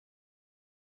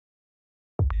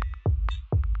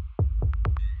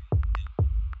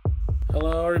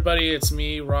Hello everybody, it's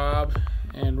me, Rob,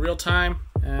 in real time,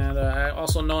 and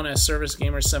also known as Service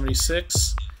Gamer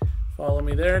 76. Follow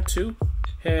me there too.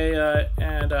 Hey,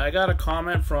 I got a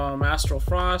comment from Astral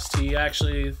Frost. He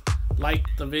actually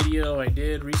liked the video I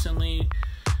did recently.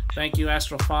 Thank you,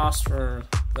 Astral Frost, for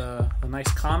the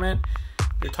nice comment.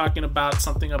 You're talking about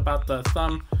something about the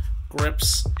thumb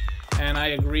grips, and I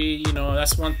agree. You know,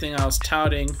 that's one thing I was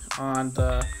touting on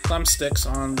the thumbsticks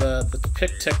on the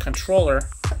Pictek controller.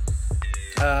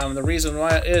 The reason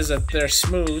why is that they're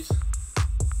smooth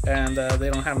and they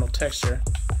don't have no texture.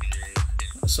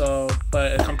 So,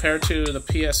 but compared to the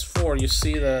PS4, you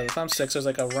see the thumbsticks, there's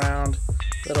like a round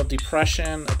little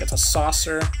depression, like it's a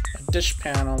saucer, a dish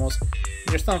pan almost.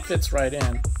 Your thumb fits right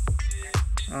in.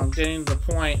 Getting to the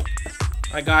point,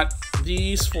 I got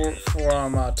these from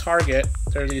Target.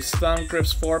 They're these thumb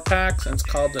grips 4-packs, and it's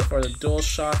called for the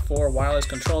DualShock 4 wireless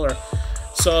controller.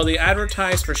 So they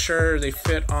advertise for sure they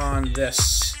fit on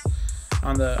this,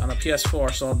 on the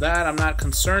PS4. So that I'm not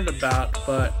concerned about,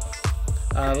 but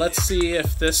let's see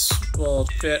if this will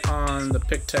fit on the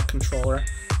Pictek controller.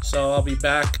 So I'll be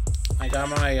back. I got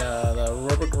my the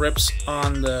RubberGrps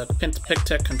on the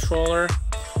Pictek controller,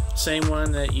 same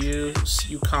one that you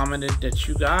commented that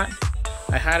you got.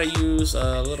 I had to use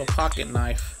a little pocket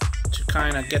knife to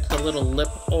kind of get the little lip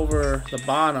over the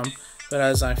bottom, but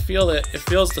as I feel it,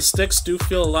 the sticks do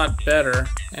feel a lot better,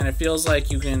 and it feels like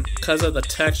you can, because of the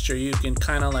texture, you can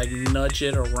kind of like nudge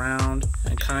it around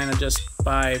and kind of just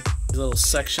by little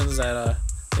sections that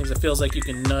things. It feels like you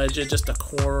can nudge it just a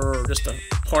quarter or just a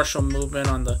partial movement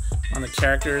on the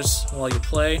characters while you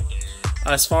play.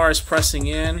 As far as pressing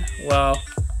in, well,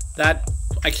 that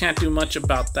I can't do much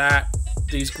about that.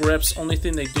 These grips, only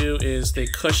thing they do is they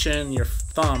cushion your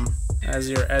thumb as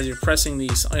you're pressing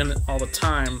these in all the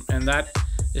time, and that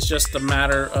is just a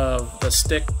matter of the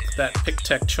stick that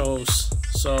Pictek chose.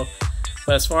 So,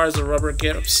 but as far as the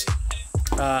RubberGrps,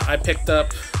 I picked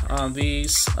up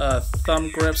these thumb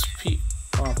grips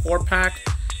 4-pack.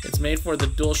 It's made for the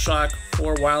DualShock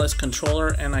 4 wireless controller,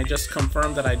 and I just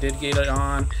confirmed that I did get it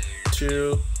on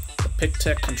to the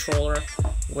Pictek controller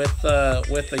with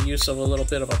the use of a little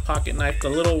bit of a pocket knife. The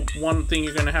little one thing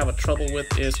you're going to have a trouble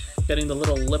with is getting the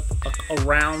little lip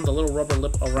around, the little rubber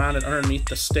lip around it underneath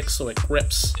the stick so it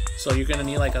grips. So you're going to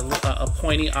need like a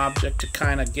pointy object to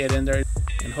kind of get in there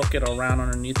and hook it around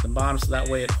underneath the bottom so that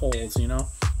way it holds, you know.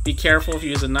 Be careful if you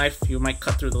use a knife, you might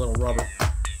cut through the little rubber.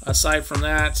 Aside from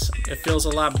that, it feels a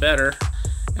lot better.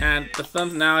 And the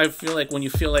thumb now, I feel like when you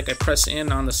feel like I press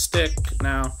in on the stick,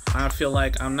 now I feel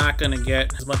like I'm not going to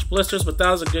get as much blisters, but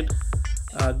that was a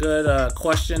good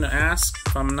question to ask.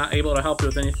 If I'm not able to help you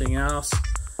with anything else,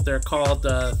 they're called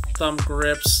thumb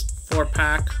grips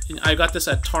 4-pack. I got this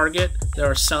at Target. They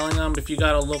were selling them. If you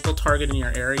got a local Target in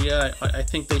your area, I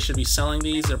think they should be selling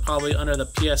these. They're probably under the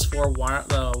PS4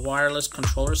 the wireless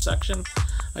controller section.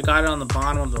 I got it on the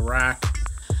bottom of the rack.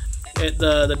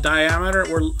 The diameter,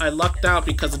 I lucked out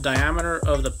because the diameter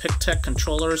of the Pictek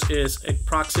controllers is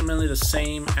approximately the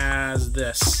same as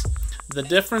this. The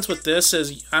difference with this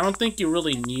is I don't think you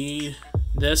really need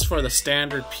this for the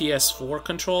standard PS4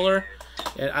 controller.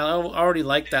 I already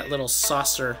like that little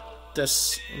saucer,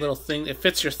 this little thing. It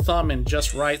fits your thumb in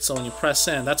just right, so when you press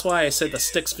in, that's why I said the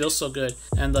sticks feel so good.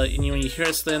 And when you hear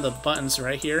it in the buttons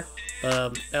right here,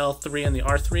 L3 and the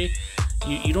R3,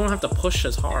 you don't have to push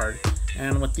as hard.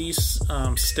 And with these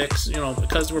sticks, you know,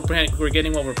 because we're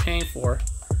getting what we're paying for,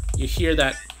 you hear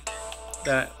that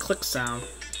click sound.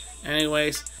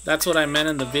 Anyways, that's what I meant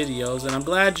in the videos, and I'm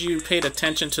glad you paid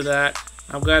attention to that.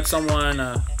 I'm glad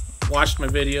someone watched my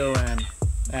video and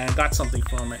got something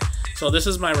from it. So this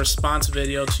is my response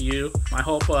video to you. I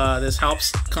hope this helps.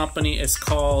 Company is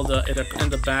called, in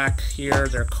the back here,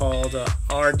 they're called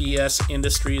RDS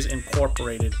Industries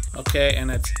Incorporated. Okay,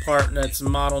 and it's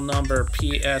model number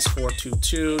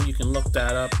PS422. You can look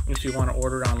that up if you want to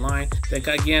order it online.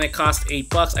 Again, it cost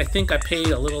 $8. I think I paid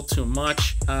a little too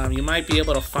much. You might be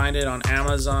able to find it on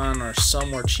Amazon or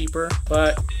somewhere cheaper,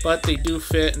 but they do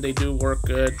fit and they do work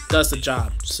good. Does the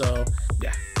job. So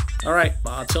yeah. All right.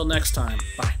 Until next time.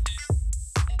 Bye.